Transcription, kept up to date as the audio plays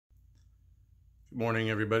Good morning,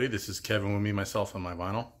 everybody. This is Kevin with me, myself, and my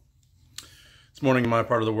vinyl. It's morning in my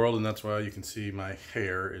part of the world, and that's why you can see my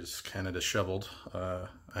hair is kind of disheveled. I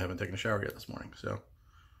haven't taken a shower yet this morning, so.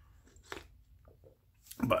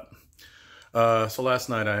 So last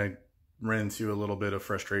night I ran into a little bit of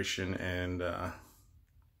frustration, and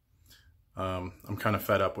I'm kind of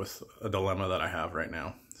fed up with a dilemma that I have right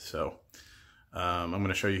now. So I'm going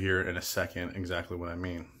to show you here in a second exactly what I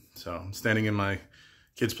mean. So I'm standing in my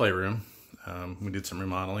kids' playroom. We did some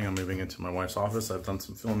remodeling. I'm moving into my wife's office. I've done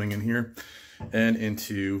some filming in here and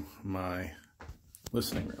into my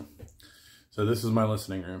listening room. So this is my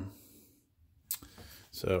listening room.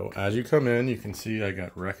 So as you come in, you can see I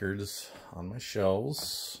got records on my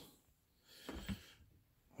shelves.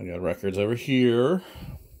 I got records over here.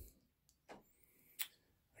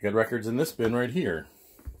 I got records in this bin right here.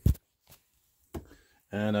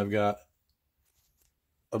 And I've got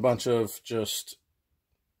a bunch of just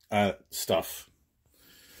stuff.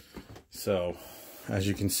 So as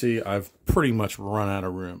you can see, I've pretty much run out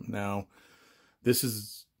of room. Now, this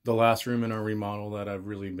is the last room in our remodel that I've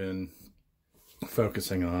really been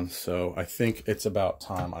focusing on. So I think it's about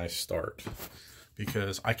time I start,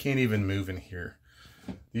 because I can't even move in here.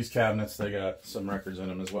 These cabinets, they got some records in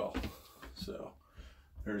them as well. So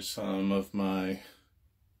there's some of my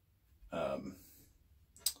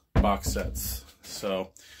box sets. So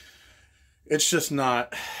it's just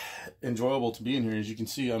not enjoyable to be in here. As you can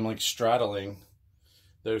see, I'm like straddling.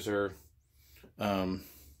 Those are, you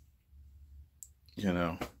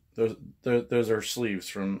know, those are sleeves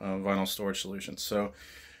from Vinyl Storage Solutions. So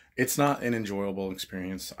it's not an enjoyable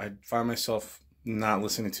experience. I find myself not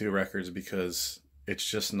listening to records because it's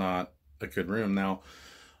just not a good room. Now,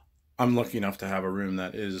 I'm lucky enough to have a room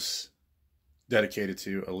that is dedicated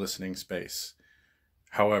to a listening space.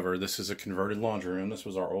 However, this is a converted laundry room. This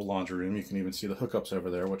was our old laundry room. You can even see the hookups over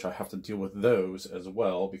there, which I have to deal with those as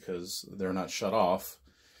well because they're not shut off.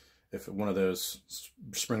 If one of those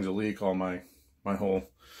springs a leak, all my whole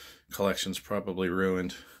collection's probably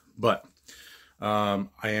ruined. But I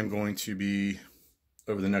am going to be,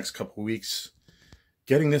 over the next couple of weeks,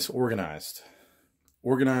 getting this organized.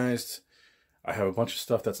 I have a bunch of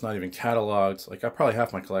stuff that's not even cataloged. Like, probably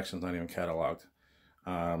half my collection's not even cataloged.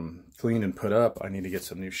 Cleaned and put up. I need to get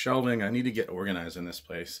some new shelving. I need to get organized in this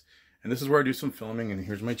place. And this is where I do some filming, and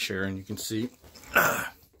here's my chair, and you can see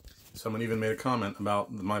someone even made a comment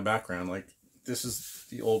about my background. Like, this is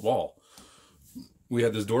the old wall. We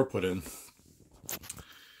had this door put in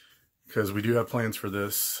because we do have plans for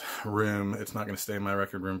this room. It's not going to stay in my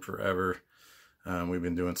record room forever. We've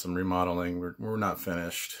been doing some remodeling. We're not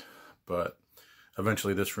finished, but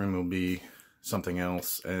eventually this room will be something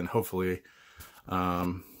else, and hopefully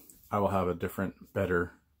I will have a different,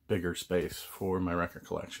 better, bigger space for my record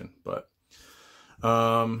collection. But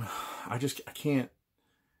I can't,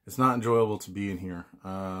 it's not enjoyable to be in here.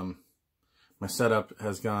 My setup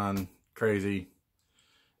has gone crazy,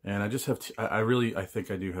 and I just have I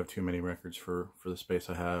think I do have too many records for the space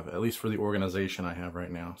I have, at least for the organization I have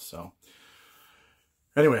right now. So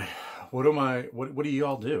anyway, what do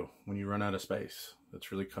y'all do when you run out of space?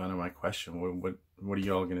 That's really kind of my question. What are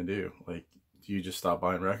y'all gonna do? Like, do you just stop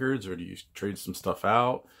buying records, or do you trade some stuff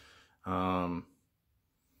out? You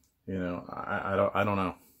know, I don't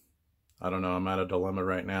know. I don't know. I'm at a dilemma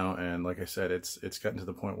right now, and like I said, it's gotten to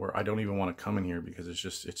the point where I don't even want to come in here because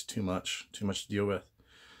it's too much to deal with.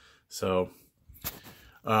 So,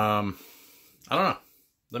 I don't know.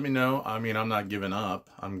 Let me know. I mean, I'm not giving up.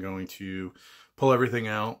 I'm going to pull everything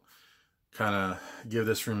out, kind of give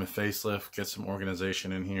this room a facelift, get some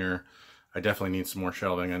organization in here. I definitely need some more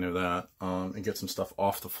shelving, I know that, and get some stuff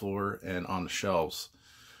off the floor and on the shelves.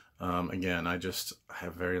 Again, I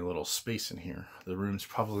have very little space in here. The room's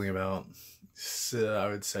probably about, I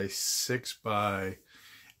would say, 6 by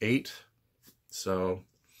 8. So,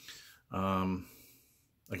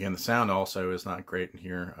 again, the sound also is not great in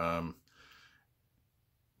here,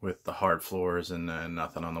 with the hard floors and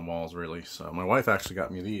nothing on the walls, really. So my wife actually got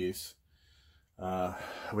me these.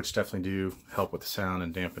 Which definitely do help with the sound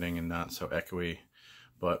and dampening and not so echoey.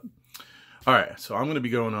 But all right, so I'm going to be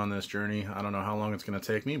going on this journey. I don't know how long it's going to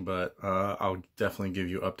take me, but I'll definitely give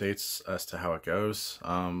you updates as to how it goes.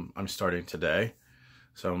 I'm starting today,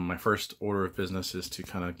 so my first order of business is to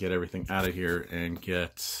kind of get everything out of here and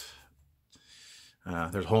get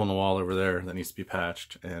there's a hole in the wall over there that needs to be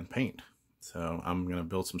patched and paint. So I'm going to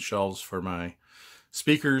build some shelves for my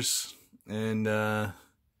speakers, and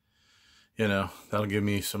you know, that'll give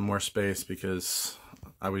me some more space because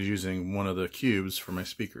I was using one of the cubes for my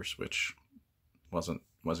speakers, which wasn't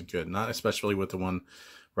good. Not especially with the one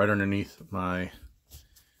right underneath my,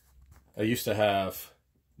 I used to have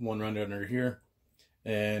one right under here,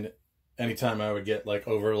 And anytime I would get like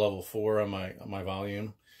over level 4 on my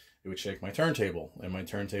volume, it would shake my turntable, and my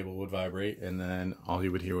turntable would vibrate, and then all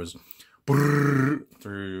you would hear was brrr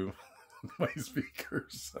through my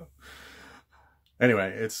speakers. So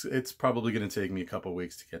anyway, it's probably going to take me a couple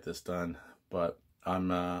weeks to get this done, but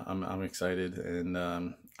I'm excited, and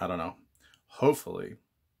I don't know. Hopefully,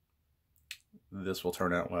 this will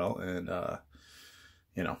turn out well, and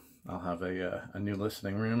you know, I'll have a new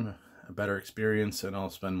listening room, a better experience, and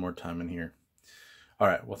I'll spend more time in here. All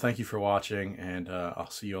right. Well, thank you for watching, and I'll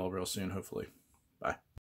see you all real soon, hopefully. Bye.